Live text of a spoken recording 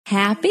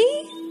Happy?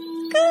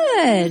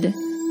 Good.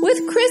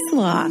 With Chris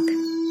Locke.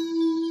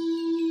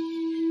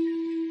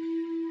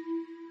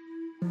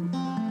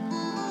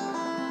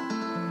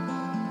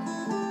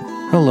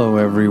 Hello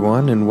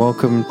everyone and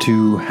welcome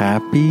to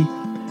Happy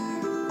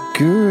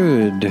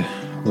Good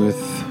with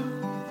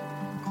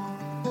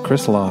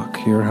Chris Locke,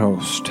 your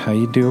host. How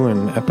you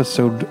doing?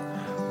 Episode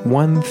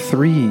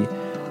 13.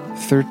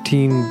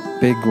 13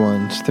 big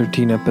ones,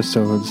 13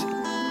 episodes.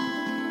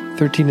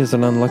 13 is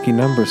an unlucky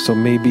number, so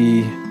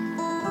maybe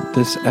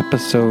this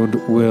episode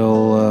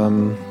will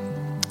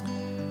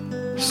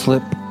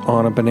slip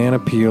on a banana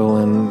peel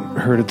and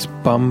hurt its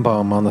bum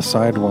on the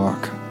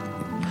sidewalk.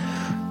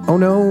 Oh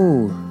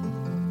no!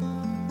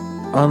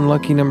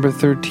 Unlucky number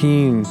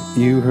 13,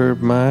 you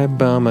hurt my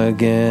bum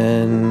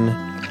again.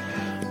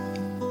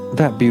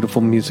 That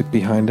beautiful music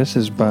behind us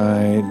is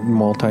by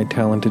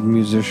multi-talented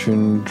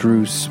musician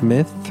Drew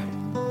Smith.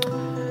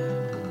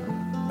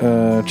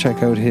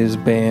 Check out his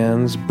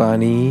bands,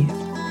 Bunny.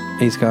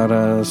 He's got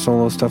a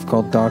solo stuff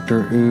called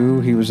Dr. Ooh.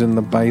 He was in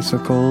the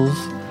Bicycles.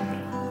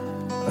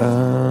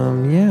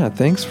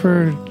 Thanks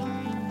for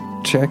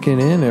checking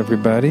in,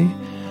 everybody.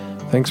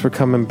 Thanks for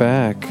coming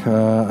back.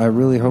 I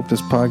really hope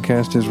this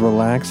podcast is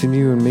relaxing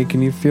you and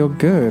making you feel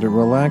good. It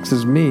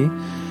relaxes me.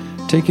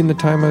 Taking the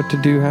time out to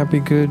do Happy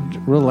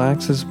Good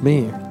relaxes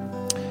me.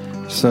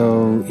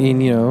 So,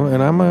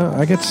 and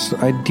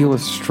I deal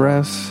with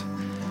stress.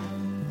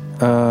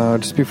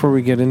 Just before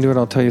we get into it,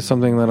 I'll tell you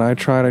something that I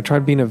tried. I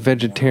tried being a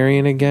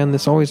vegetarian again.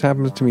 This always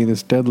happens to me,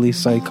 this deadly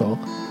cycle.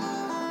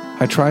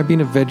 I tried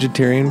being a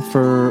vegetarian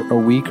for a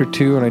week or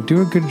two, and I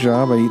do a good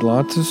job. I eat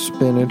lots of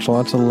spinach,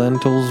 lots of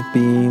lentils,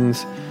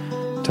 beans,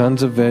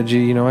 tons of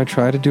veggie. I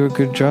try to do a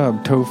good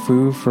job.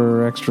 Tofu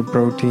for extra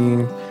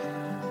protein.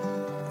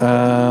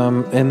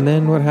 And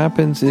then what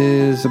happens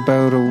is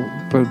about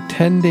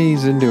 10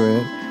 days into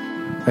it,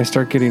 I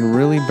start getting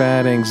really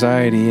bad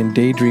anxiety and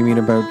daydreaming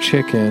about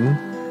chicken.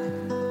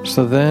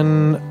 So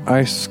then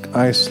I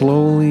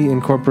slowly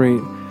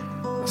incorporate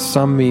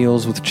some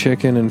meals with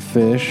chicken and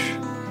fish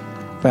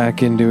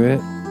back into it.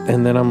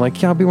 And then I'm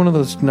like, I'll be one of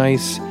those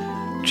nice,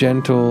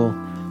 gentle,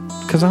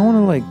 because I want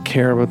to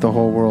care about the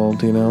whole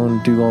world,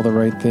 and do all the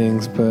right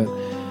things.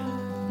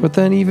 But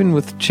then even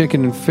with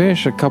chicken and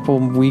fish, a couple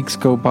weeks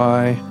go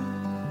by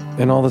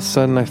and all of a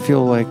sudden I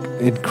feel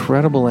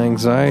incredible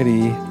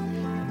anxiety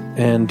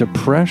and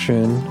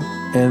depression.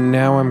 And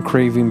now I'm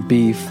craving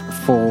beef,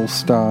 full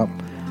stop.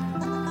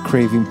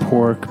 Craving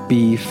pork,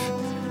 beef.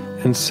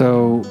 And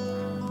so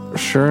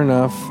sure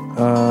enough,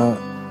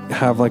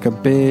 have a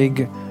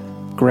big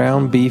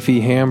ground beefy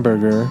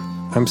hamburger.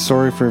 I'm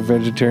sorry for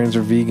vegetarians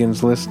or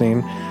vegans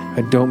listening.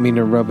 I don't mean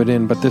to rub it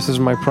in, but this is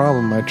my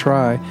problem. I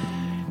try,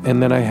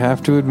 and then I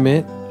have to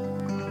admit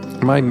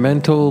my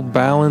mental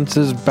balance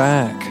is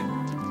back.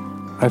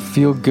 I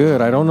feel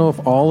good. I don't know if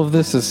all of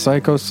this is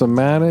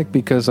psychosomatic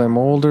because I'm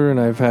older and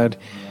I've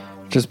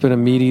just been a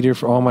meat eater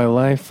for all my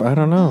life. I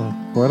don't know.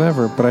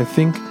 Whatever. But I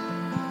think...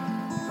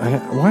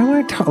 why am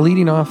I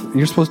leading off?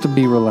 You're supposed to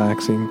be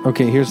relaxing.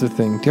 Okay, here's the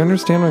thing. Do you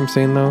understand what I'm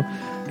saying, though?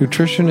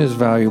 Nutrition is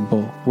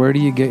valuable. Where do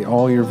you get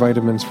all your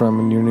vitamins from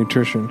in your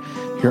nutrition?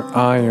 Your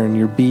iron,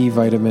 your B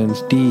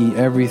vitamins, D,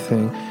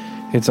 everything.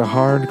 It's a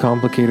hard,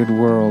 complicated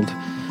world.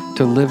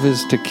 To live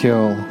is to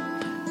kill.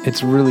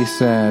 It's really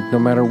sad. No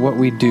matter what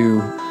we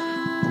do,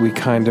 we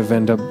kind of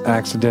end up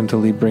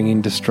accidentally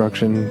bringing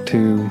destruction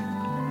to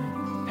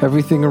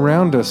everything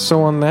around us.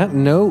 So on that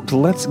note,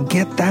 let's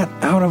get that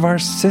out of our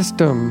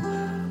system.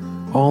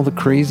 All the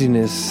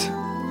craziness.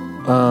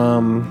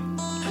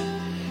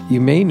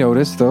 You may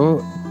notice,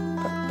 though,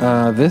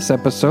 this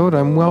episode,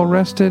 I'm well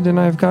rested and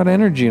I've got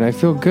energy and I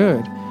feel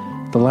good.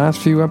 The last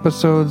few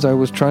episodes, I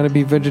was trying to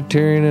be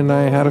vegetarian and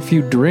I had a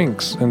few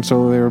drinks, and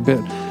so they were a bit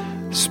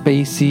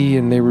spacey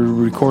and they were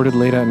recorded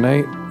late at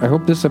night. I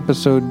hope this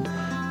episode,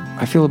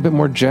 I feel a bit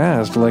more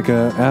jazzed, like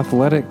an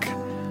athletic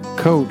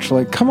coach.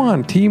 Come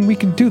on, team, we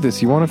can do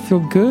this. You want to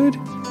feel good?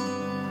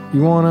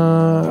 You want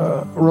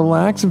to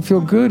relax and feel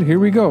good? Here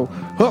we go.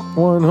 Hut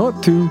one,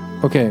 hut two.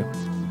 Okay.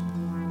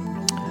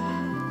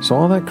 So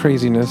all that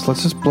craziness,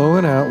 let's just blow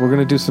it out. We're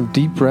going to do some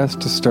deep breaths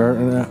to start,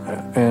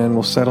 and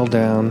we'll settle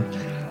down.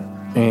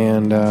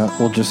 And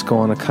we'll just go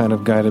on a kind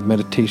of guided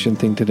meditation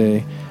thing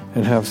today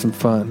and have some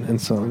fun. And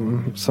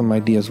some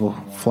ideas will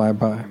fly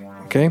by.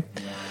 Okay?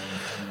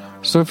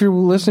 So if you're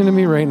listening to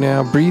me right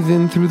now, breathe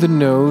in through the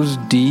nose,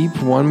 deep.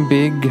 One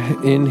big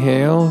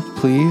inhale,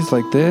 please,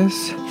 like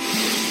this.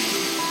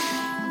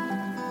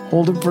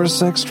 Hold it for a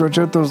sec, stretch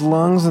out those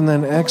lungs, and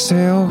then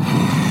exhale.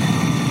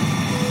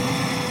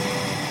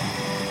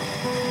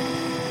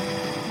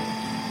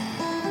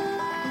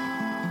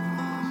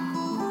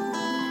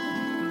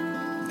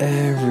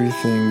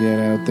 Everything get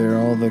out there,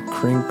 all the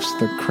crinks,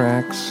 the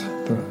cracks,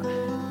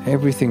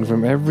 everything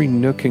from every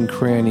nook and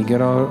cranny. Get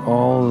out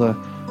all the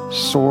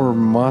sore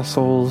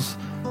muscles,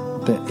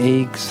 the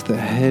aches, the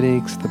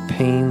headaches, the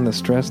pain, the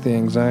stress, the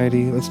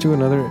anxiety. Let's do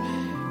another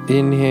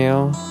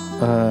inhale,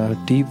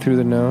 deep through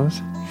the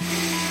nose.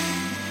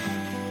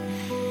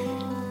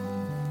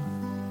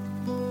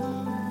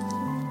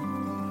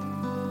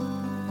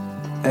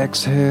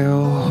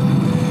 exhale.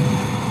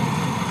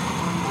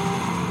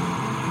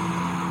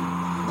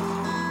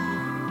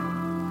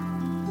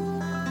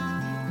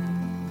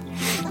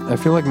 I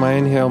feel like my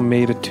inhale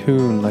made a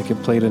tune, like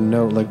it played a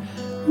note, like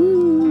I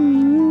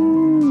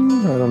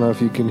don't know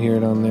if you can hear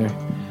it on there.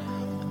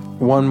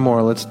 One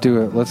more, let's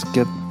do it. Let's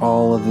get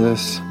all of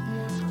this.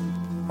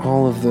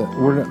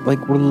 We're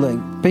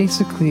like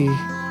basically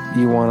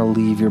you want to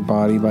leave your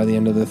body by the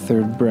end of the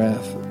third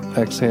breath,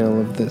 exhale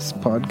of this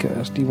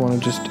podcast. You want to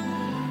just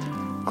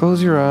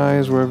close your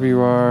eyes wherever you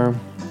are.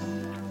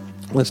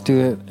 Let's do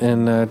it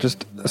and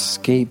just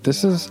escape.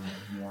 This is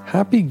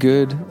Happy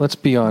Good. Let's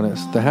be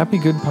honest. The Happy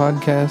Good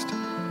podcast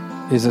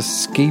is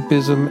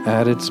escapism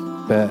at its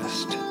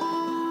best.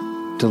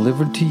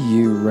 Delivered to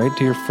you, right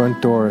to your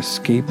front door.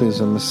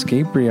 Escapism.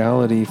 Escape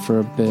reality for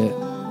a bit.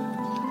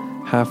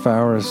 Half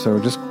hour or so.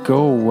 Just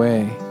go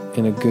away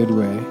in a good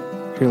way.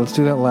 Here, let's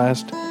do that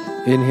last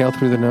inhale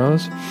through the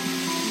nose.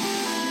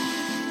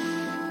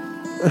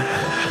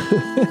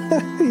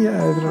 Yeah,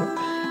 I don't know.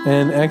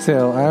 And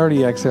exhale. I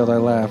already exhaled. I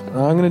laughed.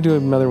 I'm going to do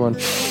another one.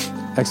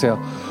 Exhale.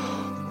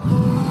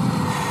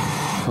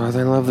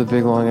 I love the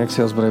big long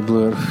exhales, but I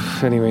blew it.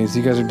 Anyways,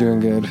 you guys are doing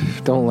good.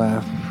 Don't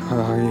laugh.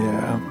 Oh,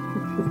 yeah.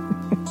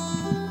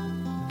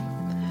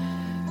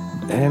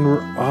 And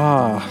we're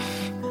off.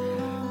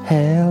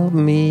 Help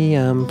me,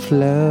 I'm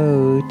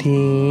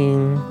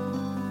floating.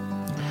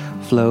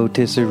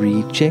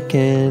 Floatisserie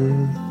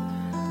chicken.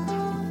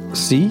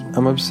 See?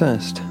 I'm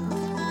obsessed.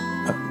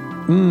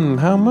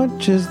 How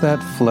much is that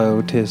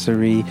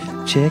floatisserie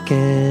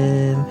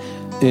chicken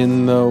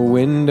in the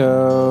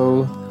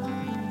window?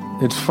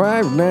 It's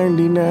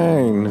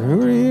 $5.99.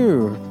 Who are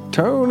you?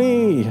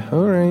 Tony.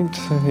 All right,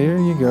 here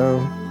you go.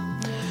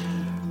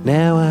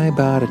 Now I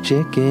bought a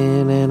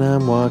chicken and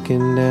I'm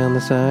walking down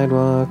the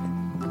sidewalk.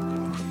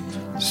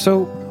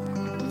 So,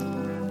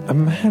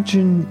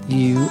 imagine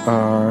you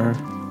are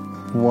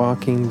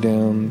walking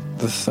down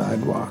the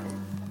sidewalk.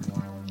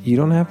 You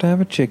don't have to have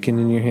a chicken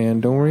in your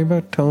hand. Don't worry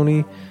about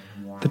Tony,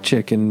 the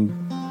chicken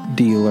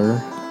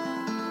dealer.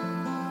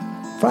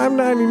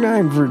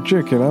 $5.99 for a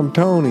chicken. I'm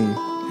Tony.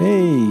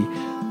 Hey,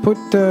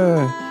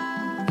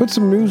 put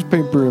some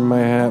newspaper in my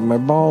hat. My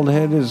bald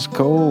head is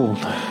cold.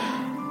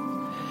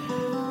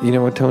 You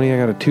know what, Tony? I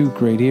got a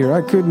toque right here.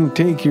 I couldn't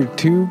take your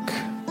toque.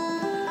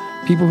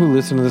 People who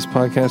listen to this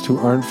podcast who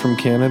aren't from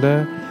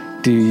Canada,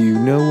 do you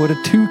know what a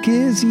toque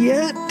is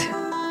yet?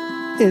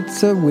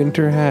 It's a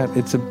winter hat.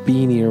 It's a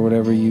beanie or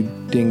whatever you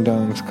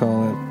ding-dongs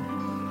call it.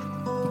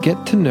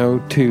 Get to know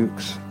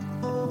toques.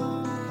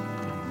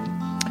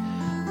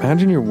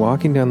 Imagine you're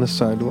walking down the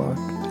sidewalk,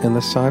 and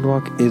the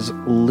sidewalk is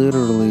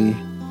literally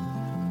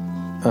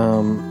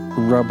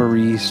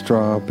rubbery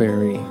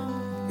strawberry.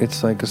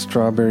 It's like a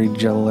strawberry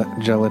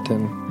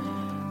gelatin.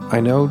 I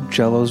know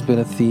Jello's been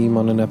a theme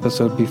on an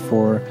episode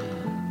before,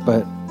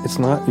 but it's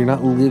not. You're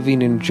not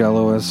living in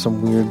Jello as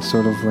some weird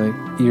sort of like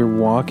you're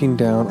walking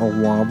down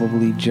a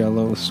wobbly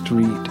Jello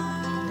street,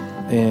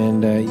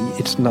 and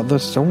it's not.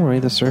 Don't worry,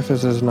 the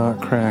surface is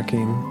not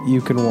cracking.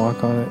 You can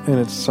walk on it, and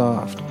it's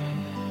soft.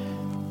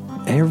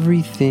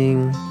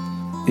 Everything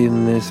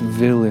in this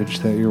village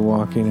that you're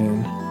walking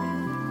in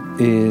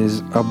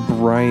is a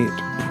bright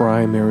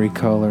primary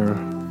color,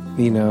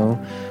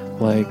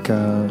 like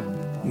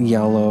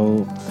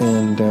yellow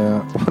and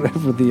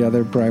whatever the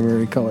other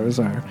primary colors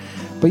are.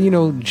 But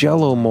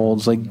Jello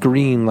molds, like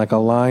green, like a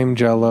lime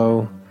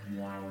Jello,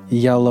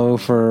 yellow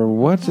for,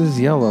 what is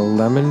yellow?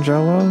 Lemon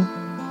Jello?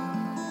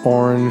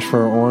 Orange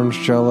for orange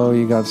Jello.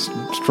 You got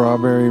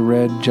strawberry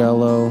red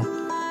Jello.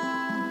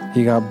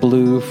 You got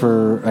blue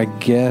for, I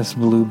guess,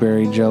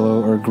 blueberry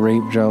Jello or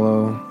grape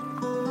Jello.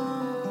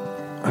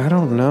 I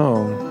don't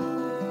know.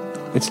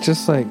 It's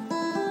just like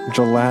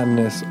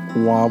gelatinous,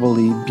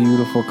 wobbly,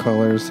 beautiful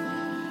colors,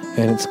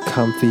 and it's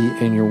comfy,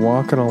 and you're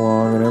walking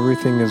along, and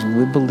everything is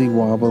wibbly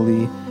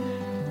wobbly,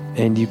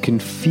 and you can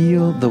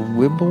feel the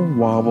wibble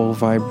wobble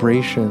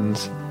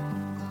vibrations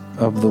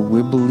of the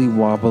wibbly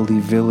wobbly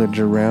village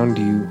around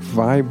you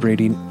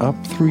vibrating up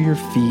through your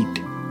feet,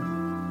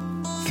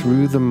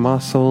 through the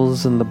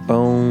muscles and the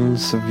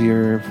bones of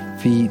your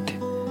feet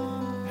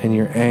and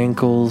your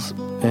ankles,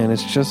 and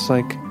it's just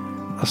like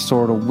a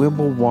sort of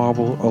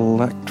wibble-wobble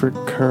electric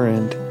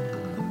current.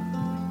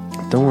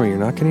 Don't worry, you're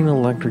not getting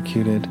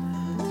electrocuted.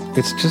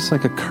 It's just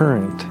like a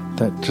current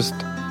that just,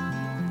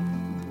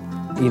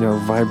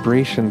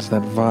 vibrations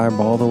that vibe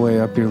all the way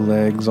up your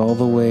legs, all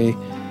the way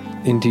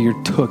into your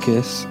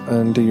tuchus,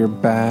 into your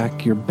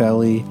back, your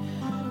belly.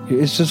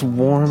 It just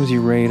warms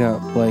you right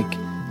up. Like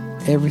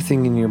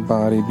everything in your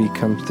body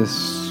becomes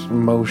this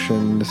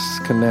motion, this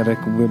kinetic,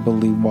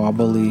 wibbly,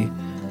 wobbly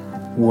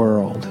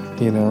world,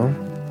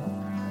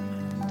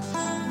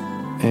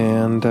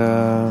 And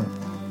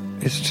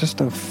it's just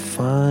a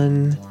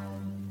fun,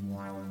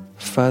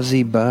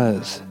 fuzzy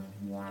buzz.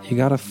 You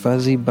got a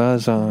fuzzy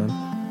buzz on.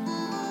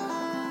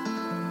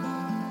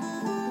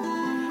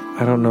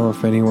 I don't know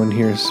if anyone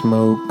here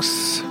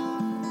smokes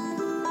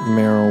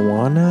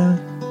marijuana,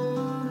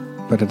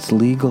 but it's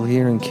legal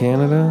here in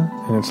Canada,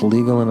 and it's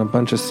legal in a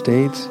bunch of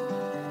states.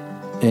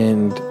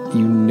 and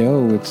you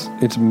know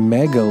it's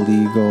mega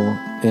legal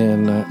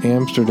in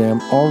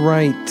Amsterdam. All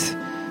right,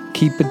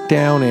 keep it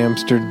down,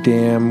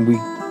 Amsterdam. We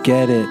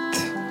get it.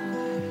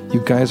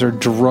 You guys are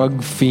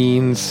drug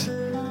fiends,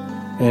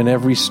 and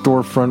every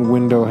storefront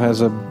window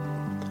has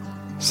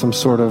some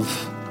sort of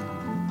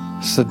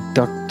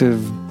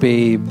seductive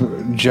babe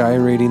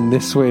gyrating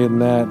this way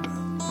and that.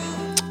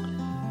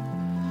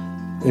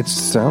 It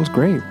sounds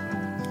great.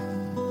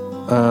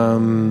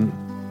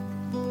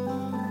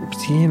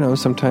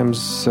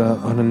 Sometimes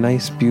on a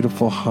nice,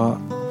 beautiful, hot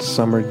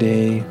summer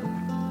day,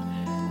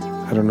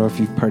 I don't know if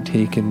you've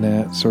partaken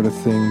that sort of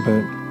thing,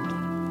 but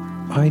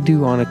I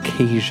do on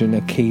occasion,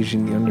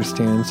 you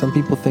understand? Some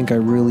people think I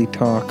really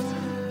talk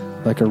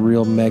like a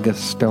real mega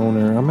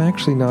stoner. I'm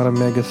actually not a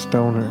mega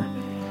stoner.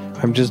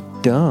 I'm just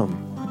dumb.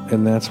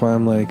 And that's why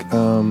I'm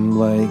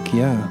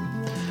yeah.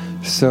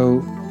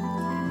 So,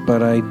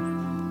 but I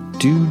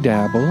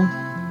Doo-Dabble.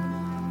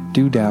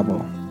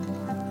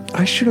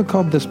 I should have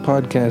called this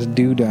podcast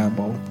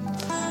Doo-Dabble.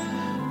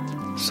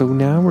 So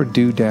now we're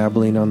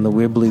doo-dabbling on the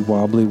wibbly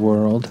wobbly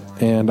world,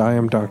 and I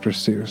am Dr.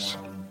 Seuss.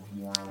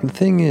 The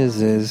thing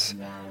is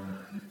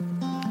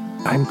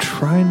I'm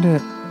trying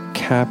to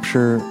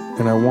capture,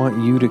 and I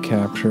want you to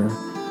capture,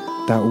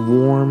 that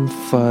warm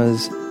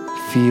fuzz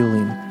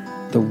feeling.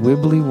 The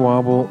wibbly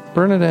wobble.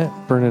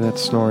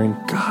 Bernadette's snoring.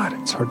 God,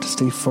 it's hard to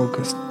stay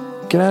focused.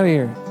 Get out of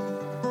here.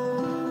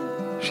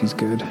 She's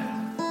good.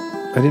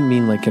 I didn't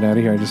mean get out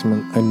of here. I just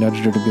meant I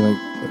nudged her to be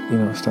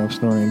stop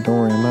snoring. Don't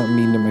worry, I'm not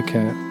mean to my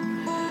cat.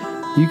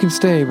 You can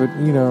stay, but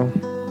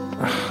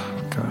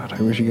God,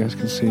 I wish you guys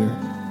could see her.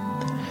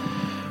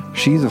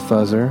 She's a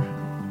fuzzer.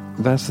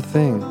 That's the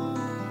thing.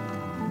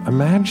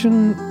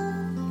 Imagine,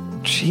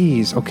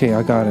 jeez, okay,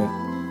 I got it.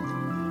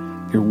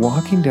 You're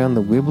walking down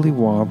the wibbly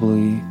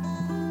wobbly,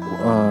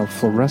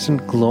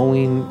 fluorescent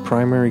glowing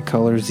primary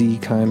colors-y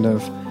kind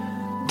of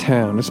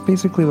town. It's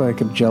basically like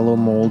a jello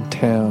mold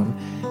town,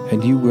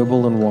 and you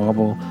wibble and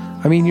wobble.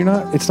 I mean,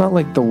 it's not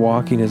like the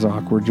walking is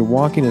awkward. Your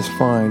walking is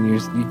fine.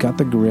 You got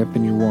the grip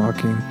and you're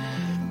walking,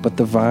 but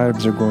the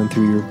vibes are going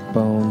through your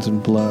bones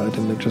and blood,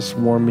 and they're just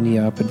warming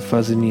you up and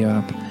fuzzing you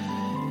up.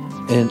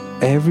 And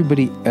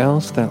everybody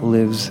else that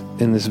lives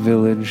in this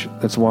village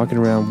that's walking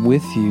around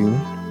with you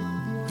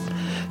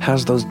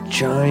has those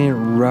giant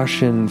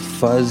Russian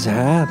fuzz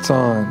hats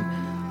on.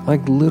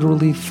 Like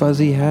literally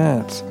fuzzy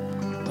hats.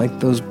 Like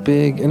those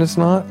big, and it's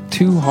not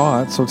too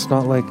hot, so it's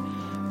not like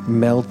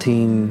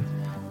melting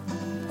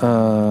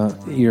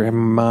your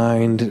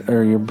mind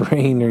or your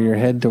brain or your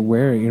head to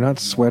wear it. You're not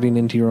sweating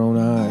into your own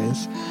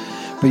eyes.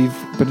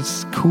 But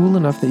it's cool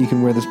enough that you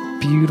can wear this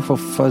beautiful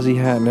fuzzy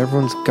hat, and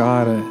everyone's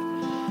got it.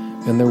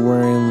 And they're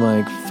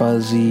wearing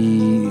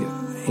fuzzy,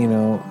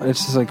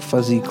 it's just like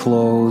fuzzy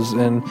clothes.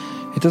 And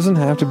it doesn't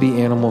have to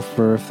be animal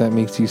fur if that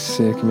makes you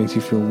sick, it makes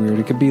you feel weird.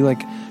 It could be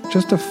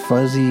just a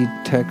fuzzy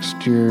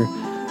texture.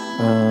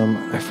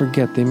 I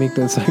forget, they make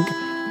that's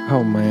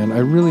oh man, I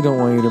really don't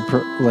want you to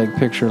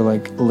picture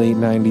late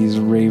 90s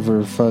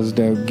raver fuzzed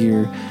out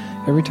gear.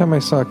 Every time I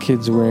saw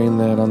kids wearing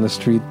that on the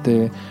street,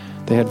 they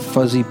had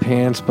fuzzy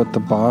pants, but the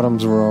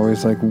bottoms were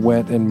always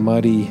wet and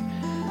muddy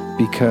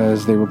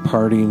because they were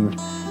partying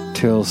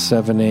till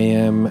 7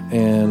 a.m.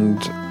 and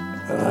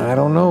I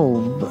don't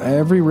know,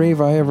 every rave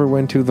I ever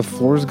went to, the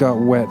floors got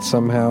wet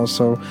somehow,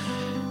 so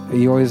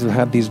you always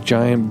had these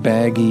giant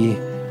baggy,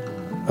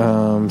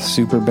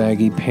 super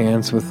baggy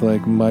pants with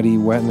muddy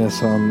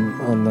wetness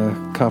on the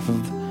cuff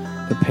of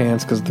the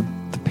pants, because the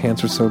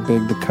pants were so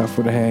big the cuff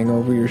would hang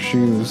over your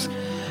shoes.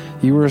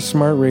 You were a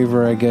smart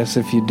raver, I guess,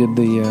 if you did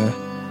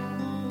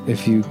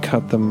if you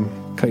cut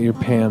your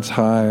pants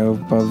high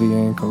above the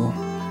ankle,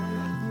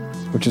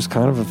 which is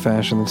kind of a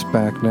fashion that's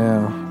back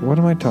now. What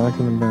am I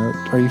talking about?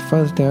 Are you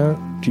fuzzed out?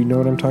 Do you know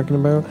what I'm talking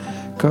about?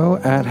 Go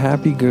at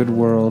Happy Good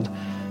World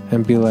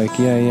and be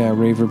yeah,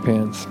 raver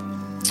pants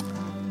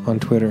on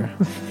Twitter.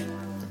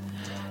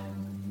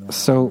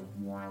 So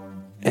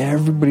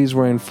everybody's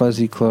wearing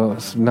fuzzy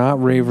clothes, not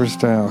raver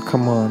style.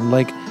 Come on,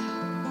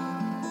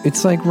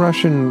 it's like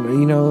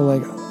Russian,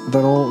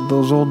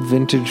 those old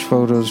vintage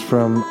photos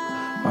from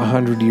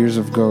 100 years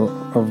ago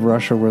of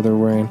Russia where they're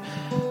wearing.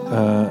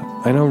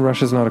 I know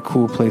Russia's not a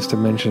cool place to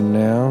mention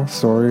now.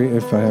 Sorry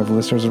if I have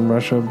listeners in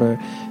Russia, but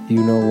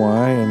you know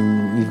why,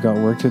 and you've got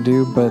work to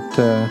do. But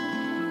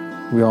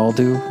we all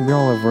do. We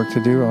all have work to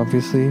do,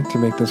 obviously, to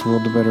make this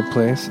world a better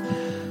place.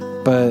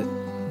 But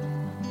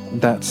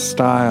that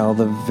style,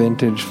 the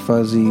vintage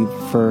fuzzy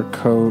fur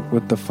coat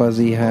with the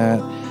fuzzy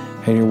hat,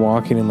 and you're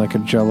walking in a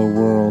jello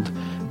world.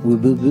 You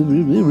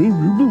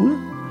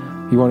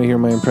want to hear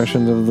my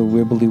impressions of the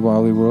wibbly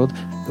wobbly world?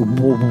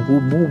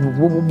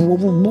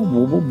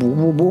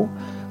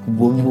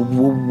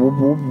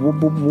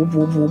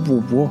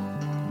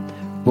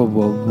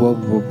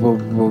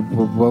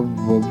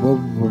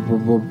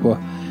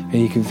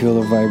 And you can feel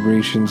the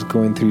vibrations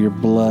going through your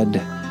blood,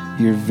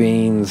 your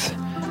veins.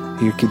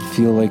 You could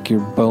feel your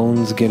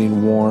bones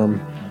getting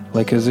warm,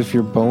 as if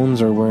your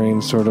bones are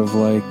wearing sort of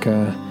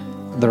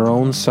their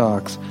own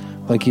socks.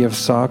 You have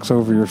socks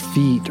over your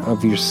feet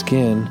of your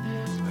skin,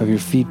 of your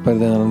feet, but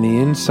then on the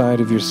inside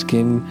of your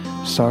skin,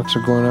 socks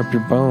are going up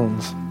your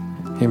bones.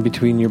 In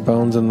between your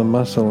bones and the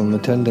muscle and the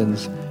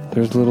tendons,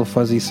 there's little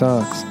fuzzy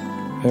socks.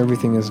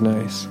 Everything is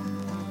nice.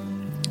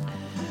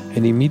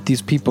 And you meet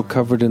these people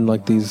covered in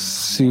like these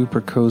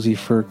super cozy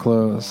fur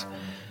clothes,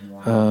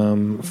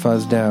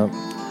 fuzzed out.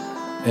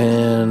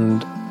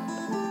 And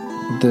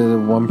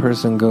the one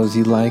person goes,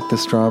 "You like the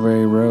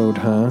Strawberry Road,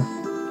 huh?"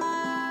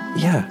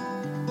 Yeah,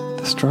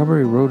 the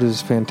Strawberry Road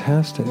is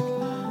fantastic.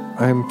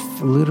 I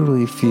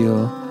literally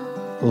feel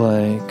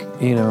like,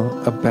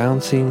 a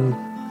bouncing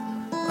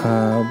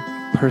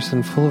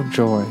person full of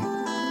joy.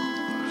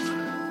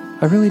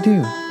 I really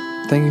do.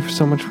 Thank you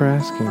so much for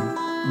asking.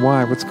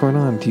 Why? What's going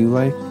on? Do you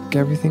like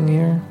everything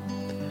here?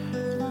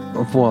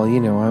 Well,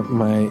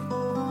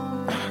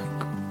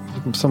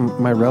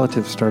 my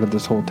relatives started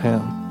this whole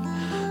town,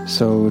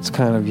 so it's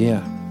kind of,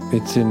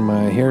 it's in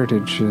my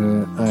heritage.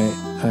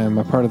 I'm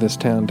a part of this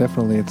town.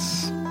 Definitely,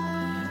 it's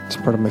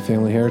a part of my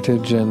family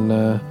heritage, and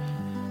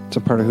it's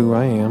a part of who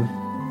I am.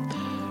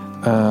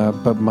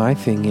 But my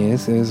thing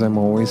is I'm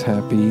always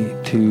happy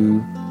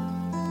to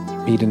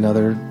meet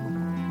another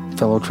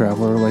fellow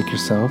traveler like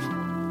yourself,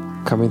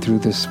 coming through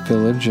this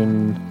village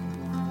and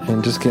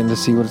just getting to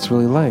see what it's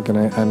really like. And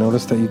I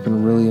noticed that you've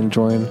been really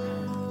enjoying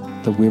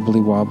the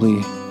wibbly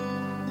wobbly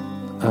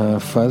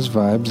fuzz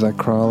vibes that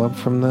crawl up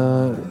from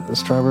the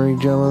strawberry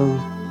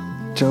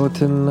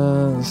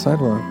gelatin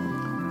sidewalk.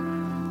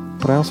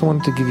 But I also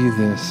wanted to give you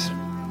this.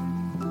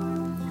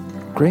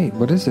 Great,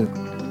 what is it?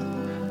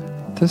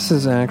 This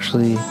is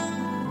actually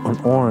an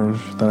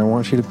orange that I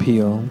want you to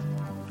peel,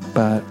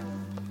 but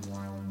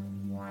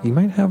you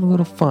might have a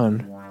little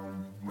fun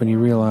when you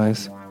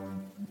realize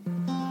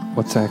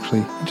what's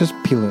actually... Just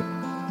peel it.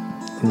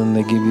 And then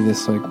they give you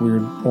this like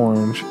weird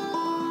orange.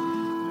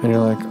 And you're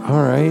like,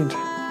 alright,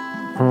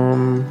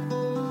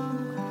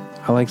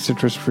 I like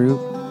citrus fruit.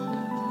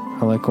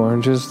 I like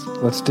oranges.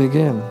 Let's dig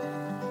in.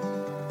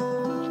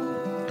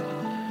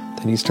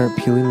 Then you start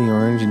peeling the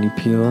orange and you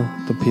peel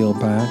the peel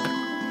back.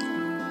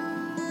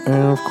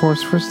 And of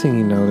course, first thing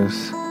you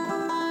notice,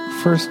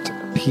 first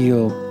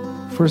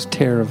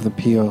tear of the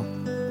peel,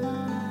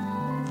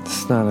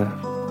 it's not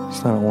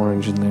an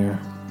orange in there.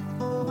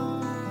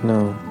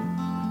 No.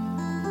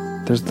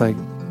 There's like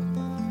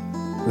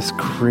this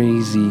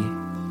crazy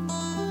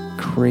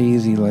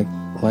like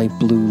light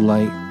blue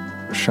light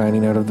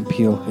shining out of the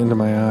peel into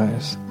my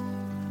eyes.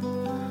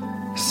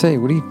 Say,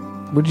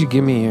 what'd you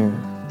give me here?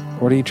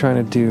 What are you trying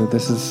to do?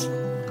 This is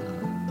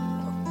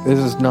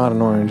not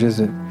an orange, is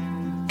it?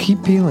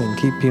 Keep peeling,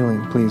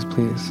 please.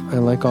 I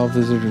like all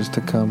visitors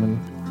to come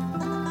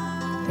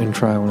and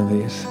try one of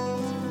these.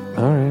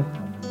 Alright.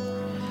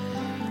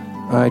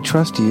 I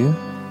trust you.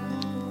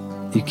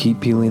 You keep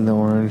peeling the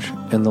orange,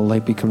 and the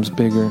light becomes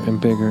bigger and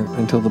bigger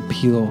until the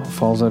peel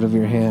falls out of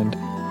your hand,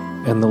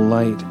 and the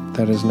light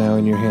that is now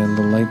in your hand,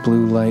 the light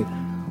blue light,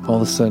 all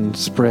of a sudden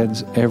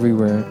spreads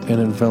everywhere and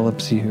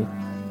envelops you.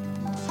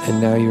 And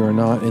now you are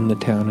not in the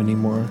town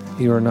anymore.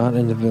 You are not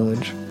in the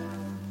village.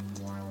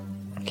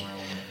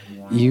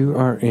 You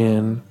are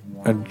in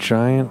a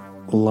giant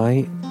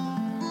light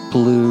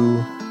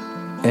blue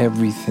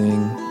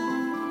everything,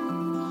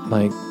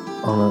 like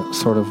on a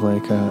sort of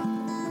like a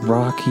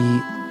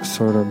rocky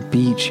sort of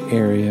beach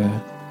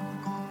area,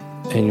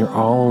 and you're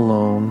all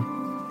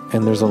alone,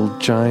 and there's a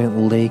giant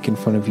lake in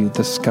front of you.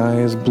 The sky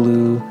is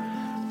blue,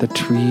 the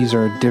trees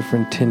are a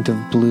different tint of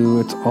blue.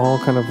 It's all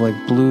kind of like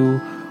blue,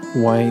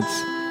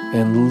 whites,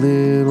 and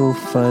little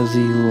fuzzy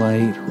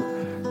light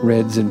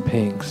reds and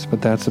pinks,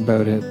 but that's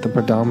about it. The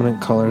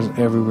predominant colors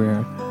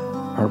everywhere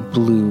are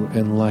blue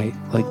and light,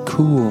 like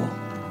cool,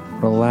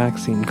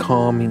 relaxing,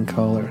 calming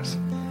colors.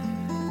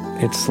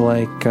 It's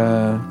like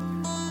the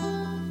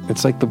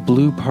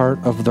blue part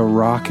of the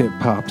rocket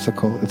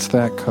popsicle. It's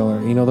that color.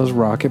 You know those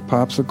rocket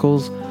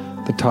popsicles?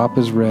 The top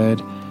is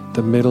red,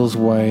 the middle's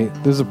white.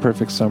 This is a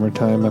perfect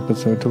summertime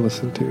episode to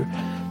listen to.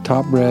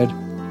 Top red,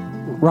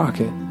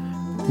 rocket,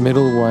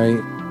 middle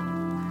white,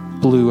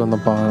 blue on the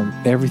bottom.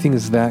 Everything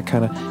is that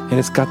kind of, and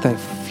it's got that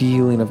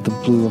feeling of the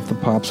blue of the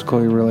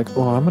popsicle. You're like,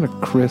 oh, I'm in a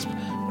crisp,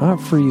 not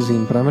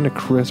freezing, but I'm in a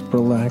crisp,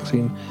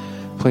 relaxing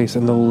place.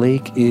 And the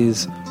lake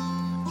is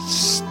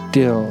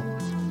still.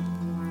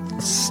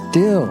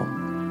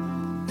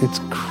 It's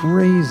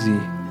crazy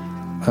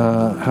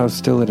how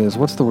still it is.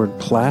 What's the word?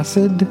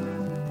 Placid?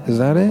 Is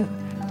that it?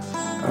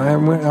 I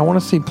want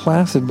to say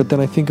placid, but then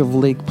I think of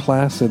Lake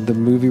Placid, the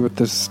movie with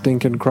the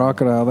stinking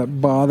crocodile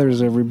that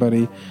bothers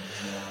everybody.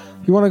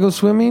 You want to go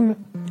swimming?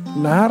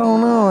 I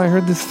don't know. I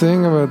heard this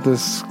thing about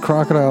this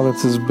crocodile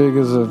that's as big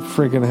as a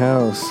freaking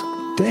house.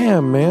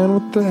 Damn, man,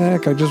 what the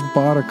heck? I just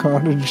bought a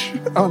cottage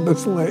on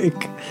this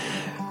lake.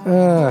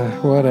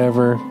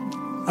 Whatever.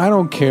 I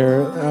don't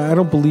care. I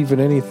don't believe in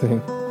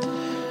anything.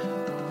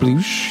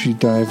 Bloosh, you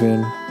dive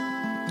in.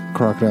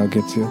 Crocodile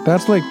gets you.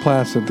 That's Lake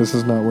Placid. This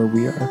is not where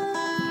we are.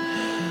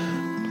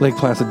 Lake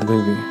Placid, the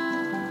movie.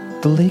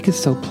 The lake is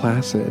so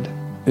placid.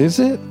 Is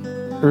it?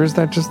 Or is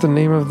that just the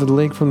name of the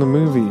lake from the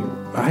movie?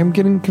 I'm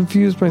getting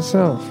confused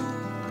myself.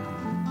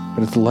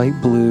 But it's light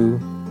blue,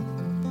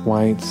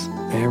 whites,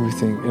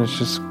 everything. And it's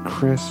just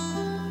crisp.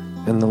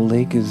 And the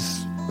lake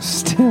is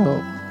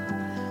still.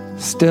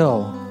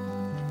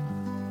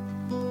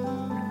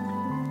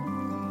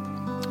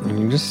 And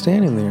you're just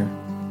standing there.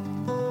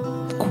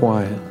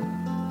 Quiet.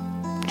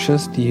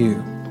 Just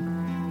you.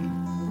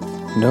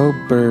 No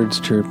birds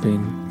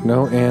chirping.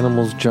 No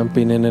animals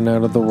jumping in and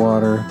out of the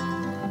water.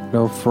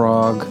 No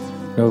frog.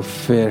 No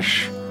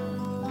fish.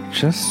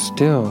 Just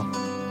still.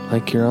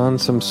 Like you're on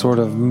some sort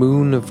of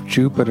moon of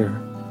Jupiter.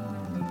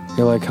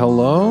 You're like,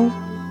 hello?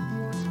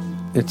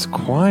 It's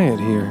quiet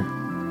here.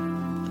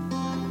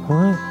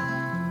 What?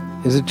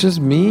 Is it just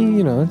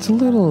me? It's a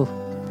little...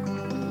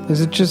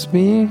 Is it just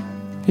me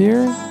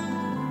here?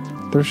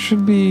 There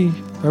should be...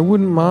 I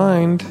wouldn't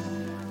mind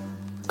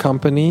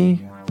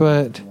company,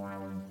 but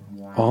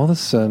all of a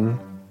sudden,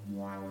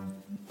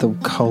 the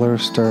color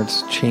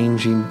starts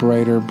changing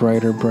brighter.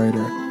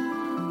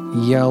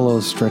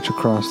 Yellows stretch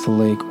across the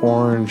lake,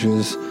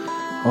 oranges,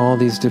 all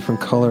these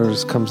different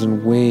colors comes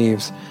in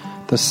waves.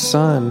 The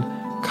sun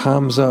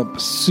comes up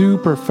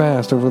super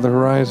fast over the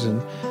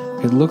horizon.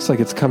 It looks like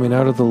it's coming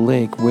out of the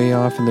lake way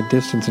off in the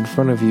distance in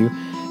front of you,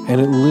 and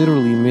it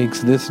literally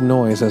makes this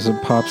noise as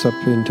it pops up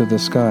into the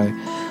sky.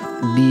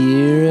 And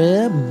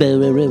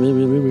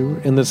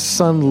the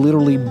sun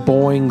literally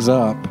boings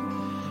up.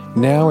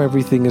 Now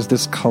everything is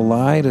this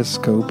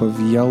kaleidoscope of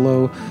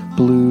yellow,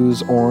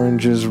 blues,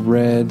 oranges,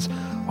 reds,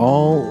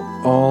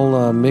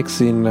 all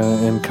mixing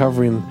and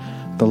covering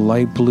the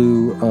light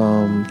blue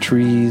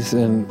trees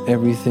and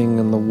everything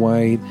and the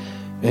white.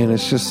 And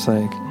it's just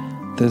like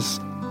this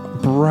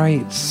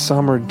bright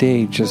summer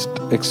day just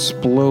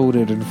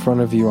exploded in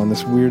front of you on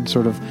this weird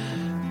sort of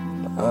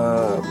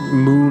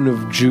moon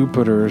of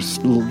Jupiter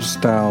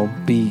style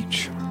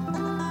beach.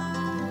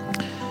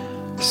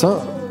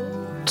 So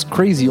it's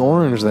crazy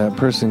orange that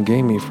person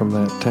gave me from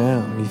that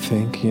town, you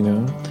think,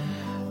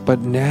 but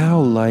now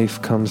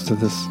life comes to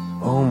this.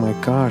 Oh my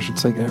gosh,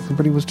 it's like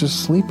everybody was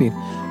just sleeping.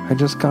 I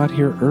just got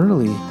here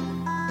early.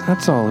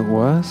 That's all it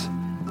was.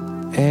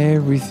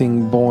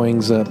 Everything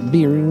boings up.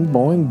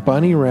 Boing.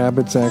 Bunny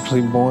rabbits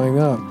actually boing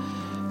up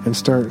and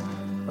start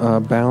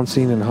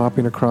bouncing and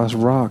hopping across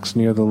rocks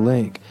near the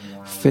lake.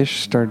 Fish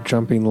start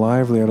jumping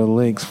lively out of the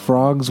lakes.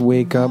 Frogs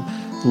wake up,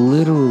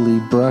 literally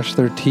brush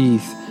their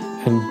teeth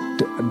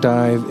and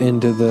dive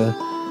into the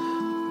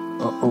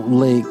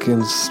lake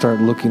and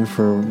start looking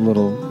for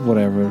little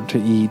whatever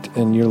to eat.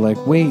 And you're like,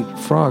 wait,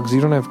 frogs,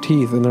 you don't have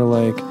teeth. And they're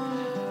like,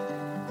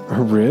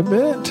 a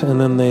ribbit?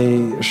 And then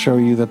they show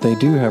you that they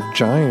do have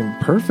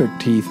giant, perfect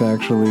teeth,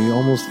 actually.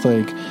 Almost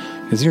like,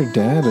 is your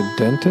dad a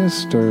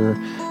dentist? Or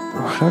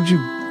how'd you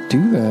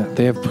do that?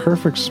 They have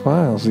perfect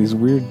smiles, these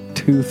weird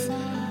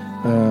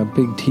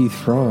big teeth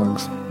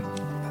frogs.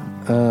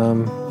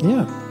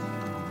 Yeah.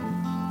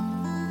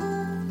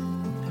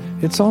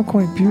 It's all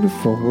quite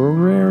beautiful.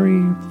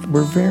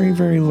 We're very,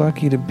 very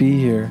lucky to be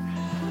here.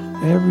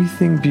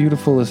 Everything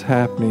beautiful is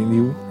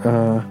happening.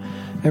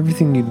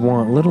 Everything you'd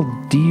want. Little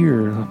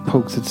deer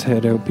pokes its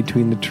head out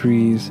between the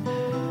trees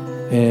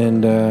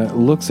and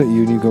looks at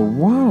you, and you go,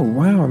 wow,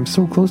 I'm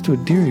so close to a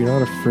deer. You're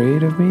not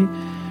afraid of me?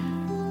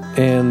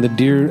 And the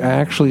deer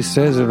actually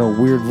says in a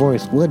weird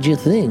voice, what'd you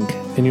think?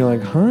 And you're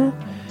like, huh?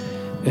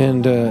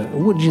 And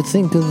what'd you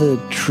think of the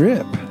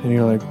trip? And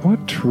you're like,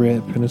 what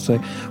trip? And it's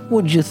like,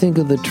 what'd you think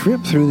of the trip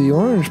through the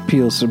orange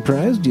peel?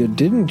 Surprised you,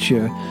 didn't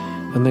you?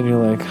 And then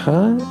you're like,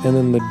 huh? And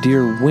then the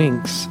deer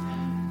winks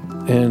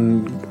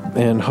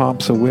and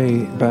hops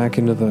away back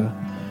into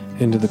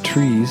the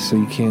trees, so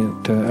you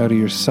can't out of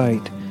your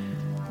sight.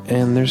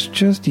 And there's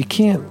just, you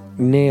can't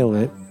nail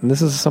it. And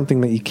this is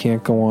something that you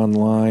can't go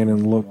online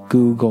and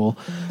Google.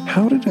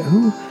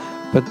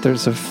 But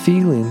there's a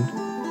feeling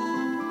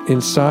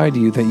inside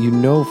you that you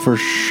know for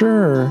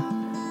sure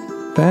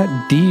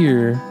that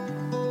deer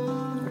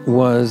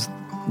was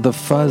the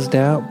fuzzed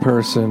out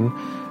person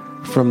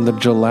from the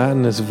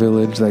gelatinous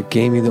village that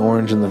gave me the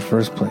orange in the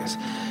first place.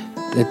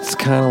 It's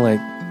kind of like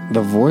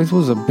the voice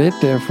was a bit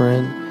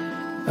different.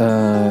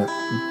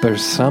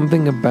 There's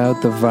something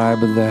about the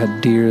vibe of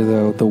that deer,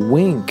 though. The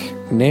wink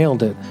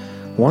nailed it.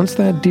 Once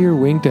that deer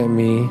winked at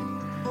me,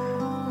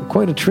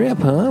 quite a trip,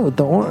 huh? With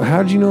the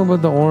how'd you know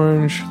about the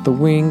orange, the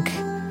wink?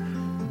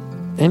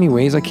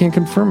 Anyways, I can't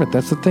confirm it.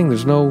 That's the thing.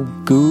 There's no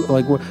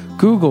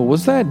Google.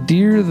 Was that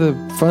deer the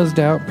fuzzed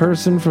out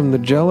person from the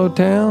Jello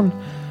town?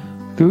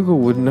 Google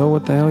would know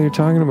what the hell you're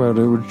talking about.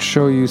 It would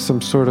show you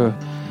some sort of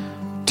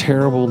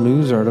terrible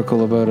news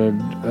article about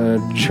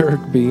a jerk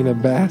being a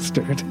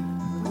bastard.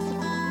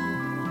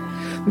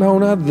 No,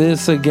 not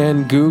this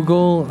again,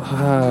 Google.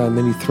 And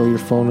then you throw your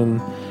phone in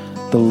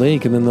the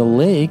lake, and then the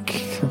lake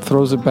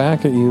throws it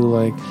back at you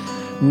like,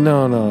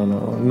 no,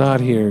 not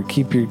here.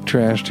 Keep your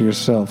trash to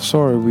yourself.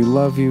 Sorry, we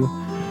love you.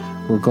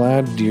 We're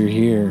glad you're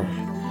here,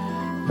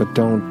 but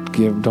don't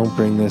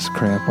bring this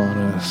crap on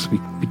us. We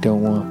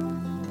don't want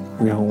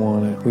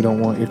it. We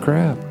don't want your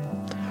crap.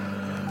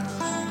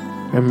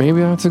 And maybe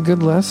that's a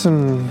good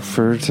lesson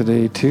for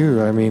today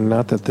too. I mean,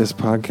 not that this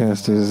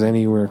podcast is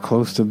anywhere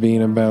close to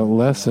being about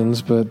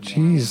lessons, but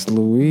geez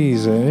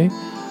Louise, eh?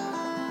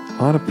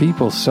 A lot of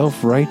people,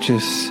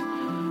 self-righteous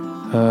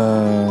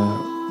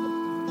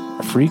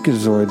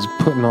freakazoids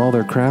putting all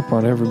their crap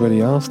on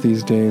everybody else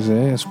these days,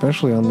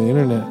 especially on the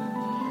internet.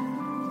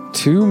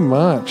 Too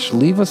much.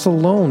 Leave us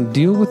alone.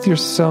 Deal with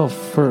yourself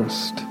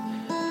first.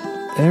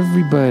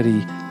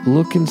 Everybody,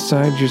 look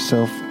inside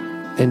yourself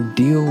and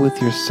deal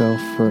with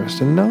yourself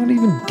first. And not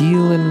even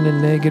deal in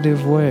a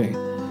negative way.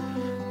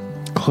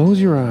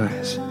 Close your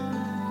eyes.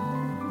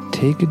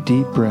 Take a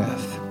deep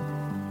breath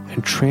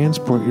and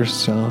transport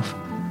yourself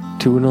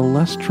to an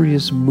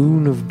illustrious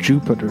moon of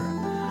Jupiter,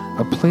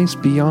 a place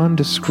beyond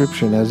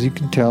description. As you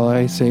can tell,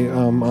 I say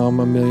a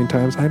million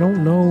times. I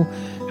don't know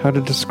how to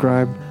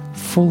describe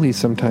fully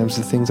sometimes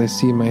the things I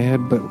see in my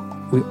head, but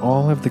we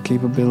all have the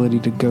capability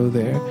to go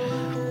there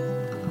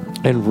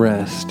and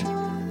rest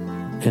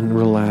and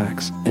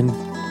relax. And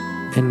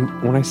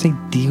when I say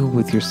deal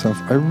with yourself,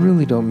 I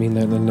really don't mean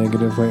that in a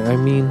negative way. I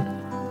mean,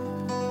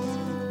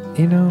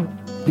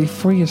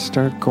 before you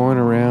start going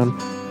around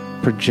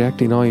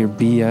projecting all your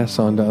BS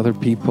onto other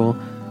people,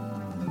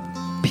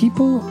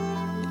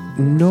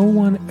 no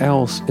one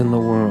else in the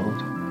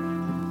world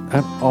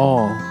at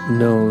all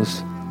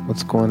knows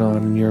what's going on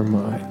in your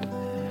mind.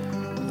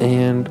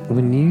 And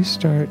when you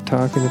start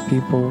talking to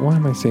people, why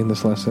am I saying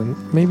this lesson?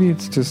 Maybe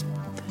it's just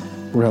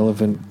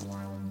relevant.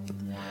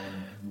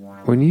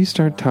 When you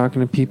start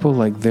talking to people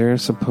like they're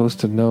supposed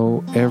to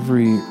know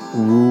every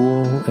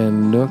rule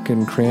and nook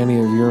and cranny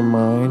of your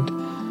mind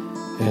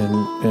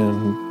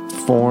and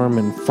form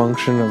and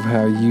function of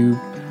how you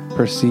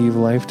perceive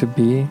life to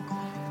be,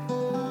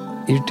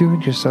 you're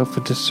doing yourself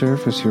a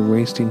disservice. You're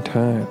wasting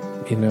time,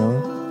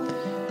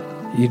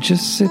 You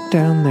just sit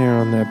down there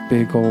on that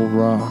big old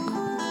rock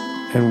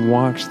and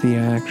watch the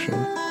action.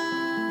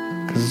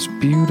 Because it's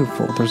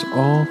beautiful. There's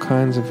all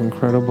kinds of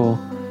incredible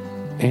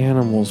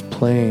animals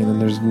playing, and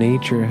there's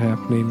nature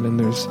happening, and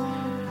there's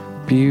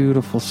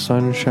beautiful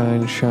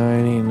sunshine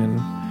shining,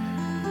 and,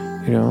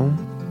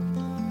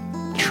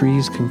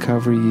 trees can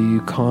cover you.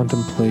 You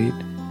contemplate.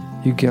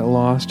 You get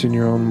lost in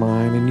your own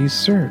mind, and you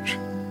search.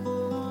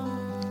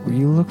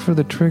 You look for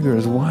the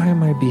triggers. Why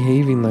am I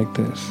behaving like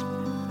this?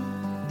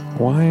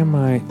 Why am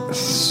I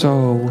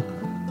so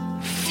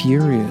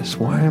furious?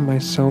 Why am I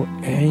so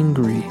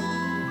angry?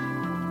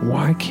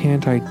 Why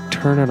can't I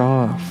turn it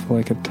off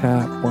like a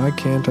tap? Why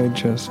can't I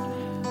just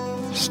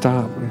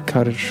stop and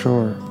cut it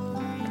short?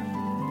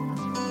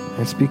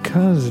 It's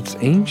because it's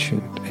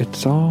ancient.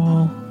 It's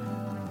all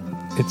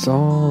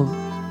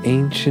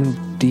ancient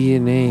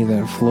DNA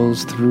that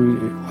flows through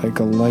you like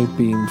a light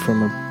beam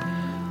from a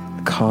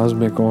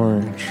cosmic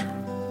orange.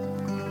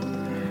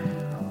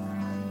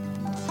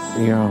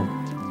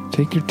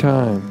 Take your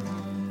time.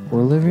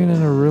 We're living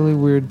in a really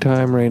weird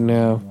time right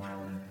now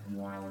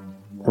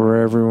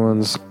where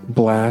everyone's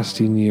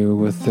blasting you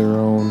with their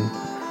own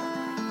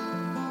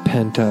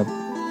pent-up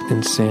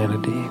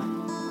insanity.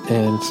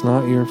 And it's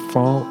not your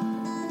fault,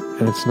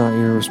 and it's not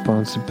your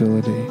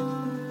responsibility.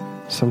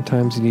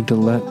 Sometimes you need to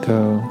let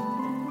go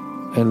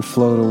and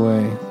float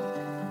away.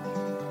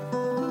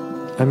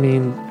 I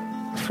mean,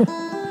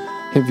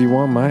 if you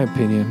want my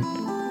opinion,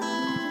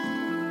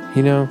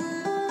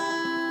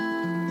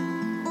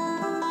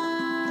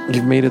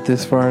 you've made it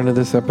this far into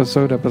this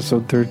episode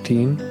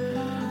 13,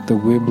 the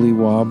wibbly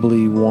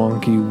wobbly,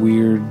 wonky,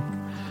 weird,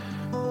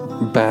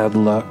 bad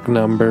luck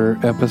number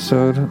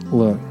episode.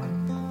 Look,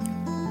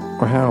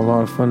 I had a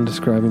lot of fun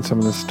describing some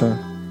of this stuff,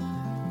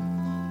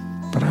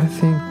 but I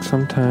think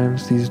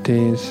sometimes these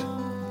days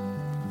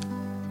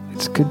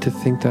it's good to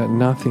think that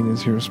nothing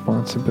is your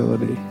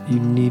responsibility. You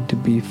need to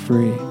be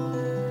free.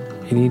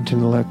 You need to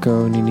let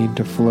go, and you need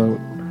to float.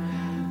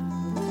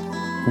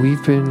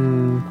 We've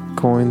been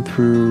going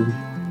through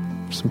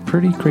some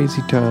pretty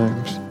crazy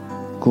times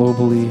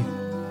globally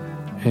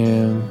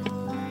and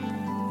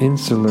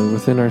insular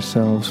within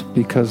ourselves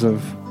because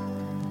of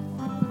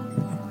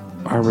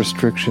our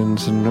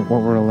restrictions and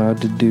what we're allowed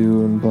to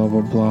do and blah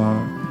blah blah.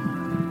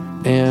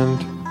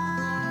 And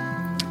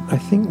I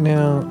think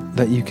now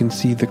that you can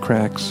see the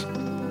cracks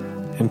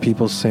in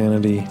people's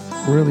sanity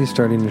really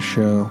starting to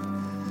show,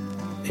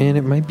 and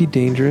it might be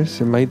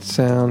dangerous, it might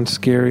sound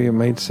scary, it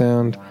might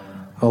sound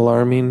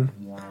alarming,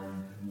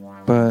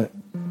 but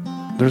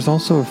there's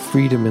also a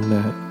freedom in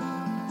that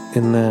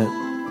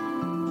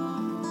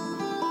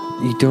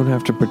you don't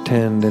have to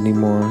pretend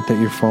anymore that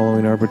you're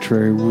following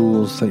arbitrary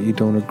rules that you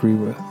don't agree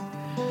with.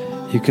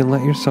 You can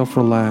let yourself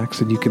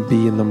relax, and you can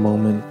be in the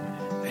moment,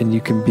 and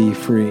you can be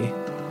free.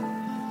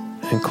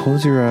 And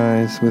close your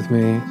eyes with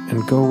me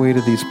and go away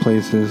to these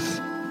places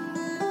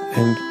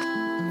and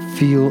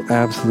feel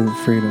absolute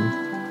freedom.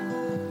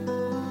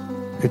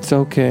 It's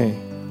okay.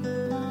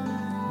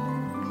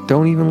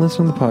 Don't even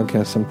listen to the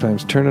podcast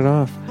sometimes. Turn it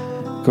off.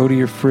 Go to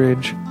your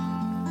fridge,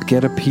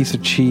 get a piece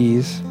of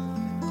cheese,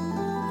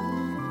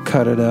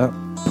 cut it up,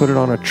 put it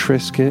on a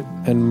Triscuit,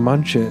 and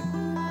munch it.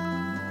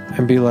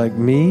 And be like,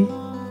 me,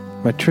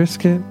 my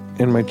Triscuit,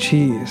 and my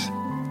cheese.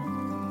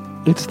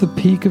 It's the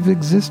peak of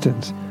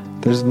existence.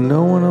 There's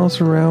no one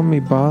else around me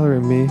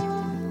bothering me.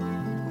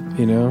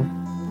 I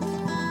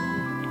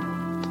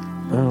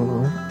don't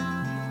know.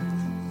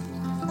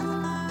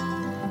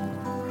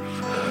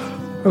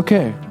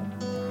 Okay,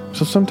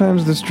 so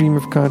sometimes the stream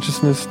of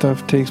consciousness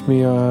stuff takes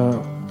me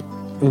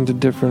into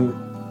different,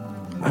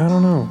 I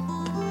don't know.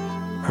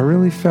 I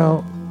really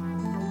felt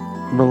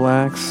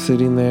relaxed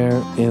sitting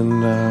there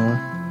in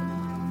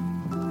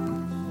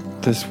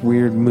this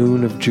weird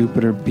moon of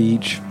Jupiter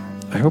Beach.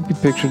 I hope you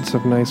pictured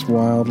some nice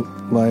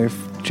wildlife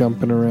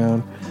jumping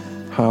around,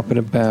 hopping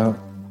about.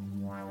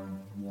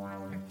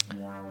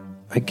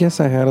 I guess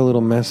I had a little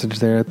message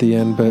there at the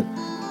end, but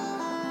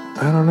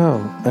I don't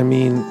know. I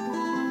mean,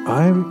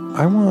 I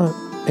want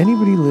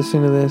anybody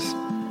listening to this,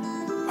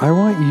 I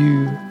want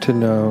you to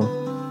know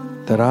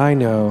that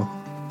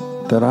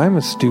I'm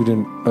a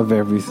student of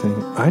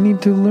everything. I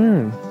need to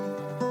learn.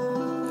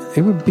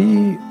 It would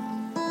be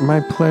my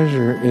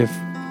pleasure if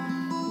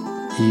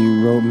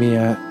you wrote me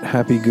at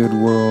Happy Good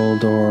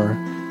World, or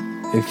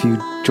if you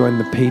joined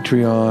the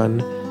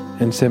Patreon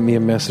and sent me a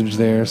message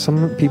there.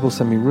 Some people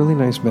send me really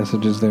nice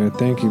messages there.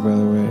 Thank you, by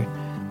the way.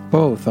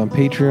 Both on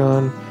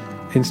Patreon,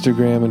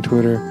 Instagram, and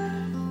Twitter.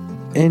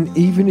 And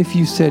even if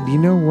you said, you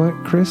know what,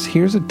 Chris,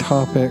 here's a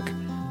topic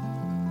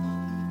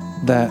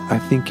that I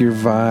think your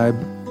vibe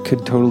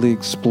could totally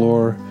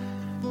explore,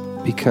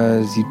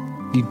 because you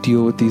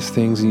deal with these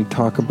things and you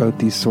talk about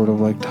these sort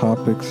of like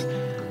topics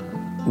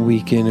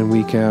week in and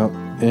week out,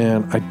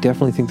 and I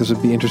definitely think this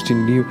would be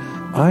interesting to you.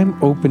 I'm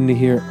open to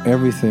hear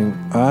everything.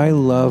 I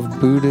love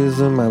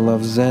Buddhism, I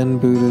love Zen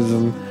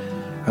Buddhism,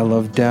 I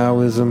love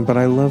Taoism, but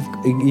I love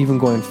even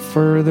going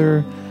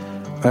further.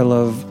 I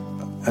love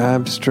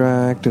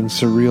abstract and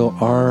surreal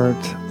art.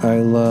 I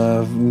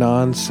love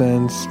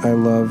nonsense. I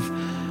love,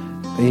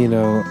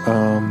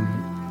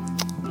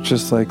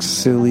 just like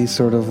silly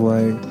sort of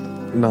like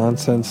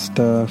nonsense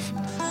stuff,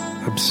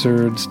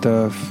 absurd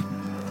stuff.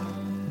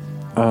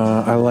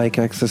 I like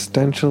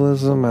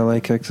existentialism. I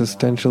like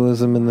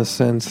existentialism in the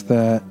sense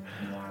that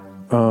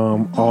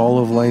all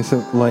of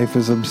life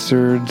is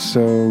absurd,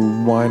 so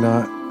why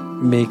not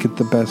make it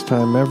the best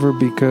time ever?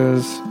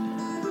 Because,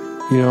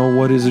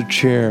 what is a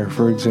chair,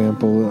 for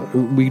example?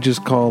 We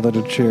just call that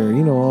a chair,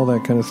 all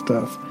that kind of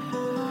stuff.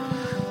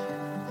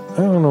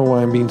 I don't know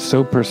why I'm being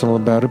so personal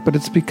about it, but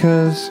it's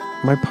because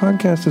my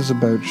podcast is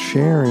about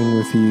sharing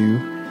with you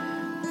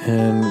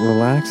and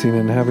relaxing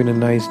and having a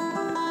nice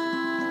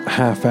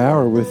half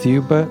hour with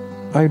you, but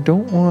I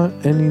don't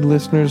want any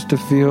listeners to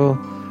feel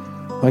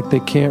like they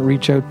can't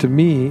reach out to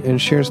me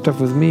and share stuff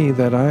with me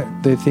that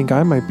they think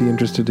I might be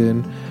interested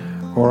in,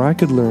 or I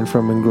could learn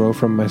from and grow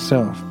from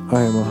myself.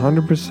 I am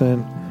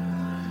 100%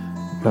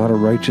 not a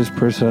righteous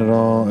person at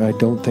all.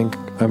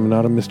 I'm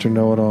not a Mr.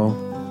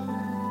 Know-It-All.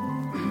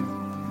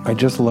 I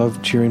just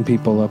love cheering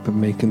people up and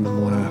making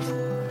them laugh.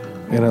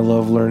 And I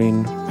love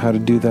learning how to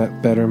do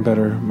that better and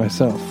better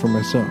for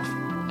myself.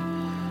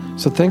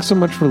 So thanks so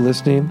much for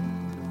listening.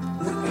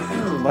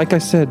 Like I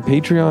said,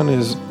 Patreon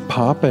is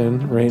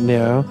popping right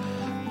now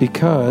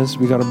because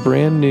we got a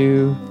brand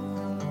new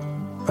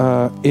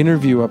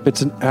interview up.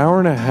 It's an hour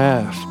and a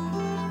half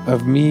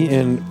of me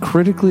and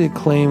critically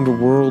acclaimed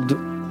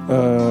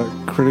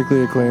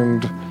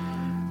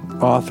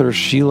author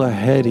Sheila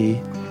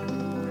Heti.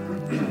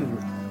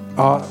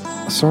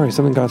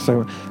 Something got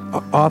stuck.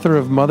 Author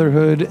of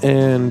Motherhood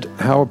and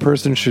How a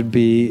Person Should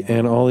Be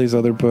and all these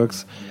other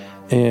books.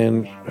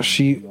 And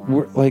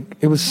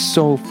it was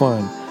so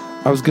fun.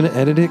 I was going to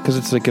edit it because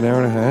it's like an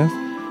hour and a half.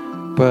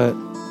 But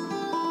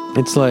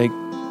it's like,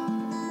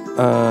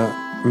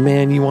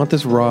 man, you want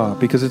this raw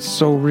because it's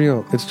so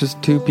real. It's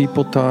just two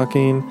people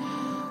talking.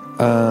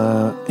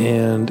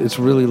 And it's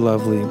really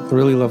lovely. A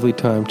really lovely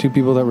time. Two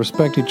people that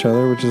respect each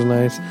other, which is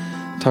nice.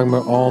 Talking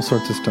about all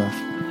sorts of stuff.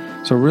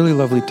 So really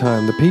lovely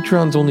time. The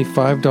Patreon's only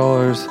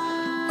 $5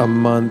 a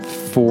month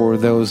for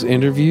those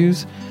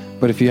interviews.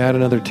 But if you add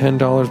another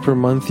 $10 per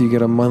month, you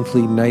get a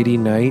monthly Nighty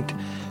Night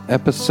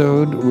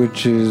episode,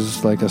 which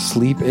is like a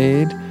sleep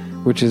aid,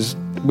 which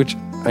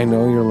I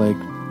know you're like,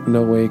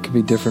 no way it could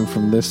be different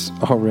from this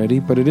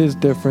already, but it is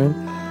different.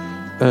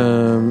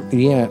 And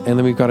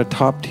then we've got a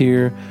top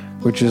tier,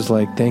 which is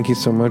like, thank you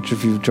so much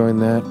if you've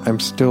joined that. I'm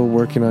still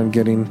working on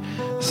getting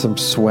some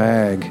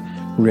swag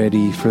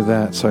ready for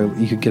that, so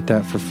you could get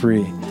that for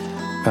free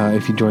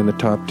if you join the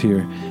top tier.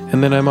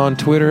 And then I'm on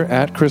Twitter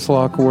at Chris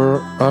Locke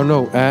World. I'm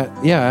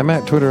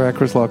at Twitter at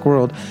Chris Locke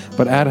World,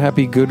 but at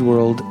Happy Good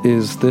World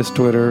is this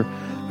Twitter,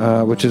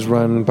 which is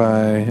run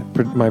by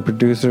my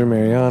producer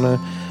Mariana,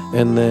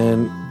 and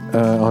then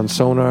on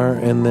Sonar,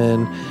 and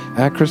then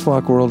at Chris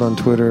Locke World on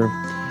Twitter.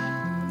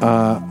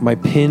 My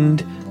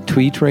pinned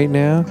tweet right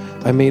now,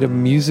 I made a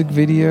music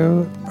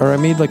video, or I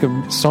made like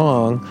a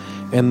song,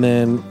 and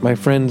then my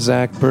friend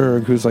Zach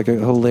Berg, who's like a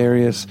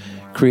hilarious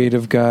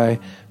creative guy,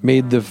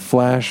 made the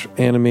Flash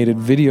animated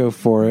video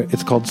for it.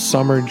 It's called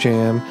Summer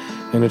Jam,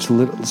 and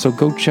so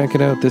go check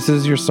it out. This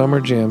is your Summer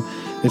Jam.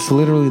 It's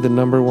literally the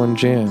 #1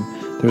 jam.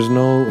 There's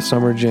no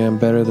Summer Jam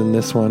better than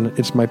this one.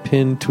 It's my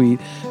pinned tweet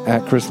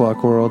at Chris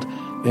Locke World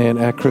and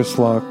at Chris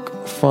Locke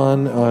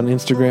Fun on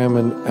Instagram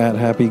and at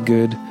Happy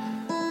Good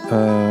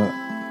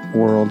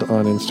World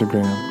on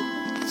Instagram.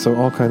 So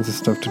all kinds of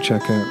stuff to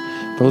check out.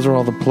 Those are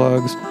all the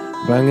plugs,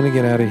 but I'm going to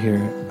get out of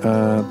here.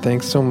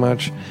 Thanks so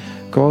much.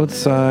 Go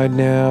outside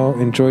now.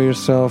 Enjoy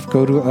yourself.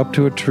 Up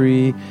to a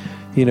tree.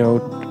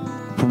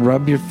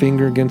 Rub your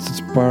finger against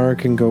its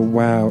bark and go,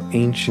 wow,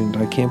 ancient.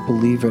 I can't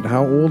believe it.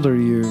 How old are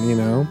you?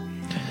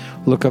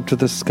 Look up to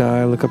the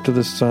sky. Look up to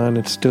the sun.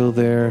 It's still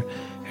there.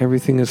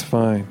 Everything is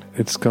fine.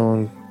 It's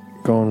going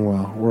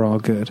well. We're all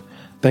good.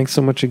 Thanks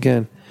so much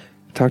again.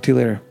 Talk to you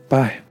later.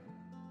 Bye.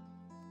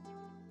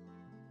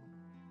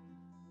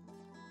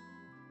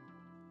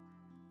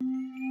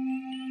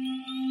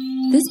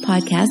 This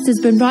podcast has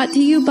been brought to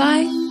you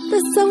by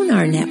the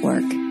Sonar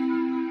Network.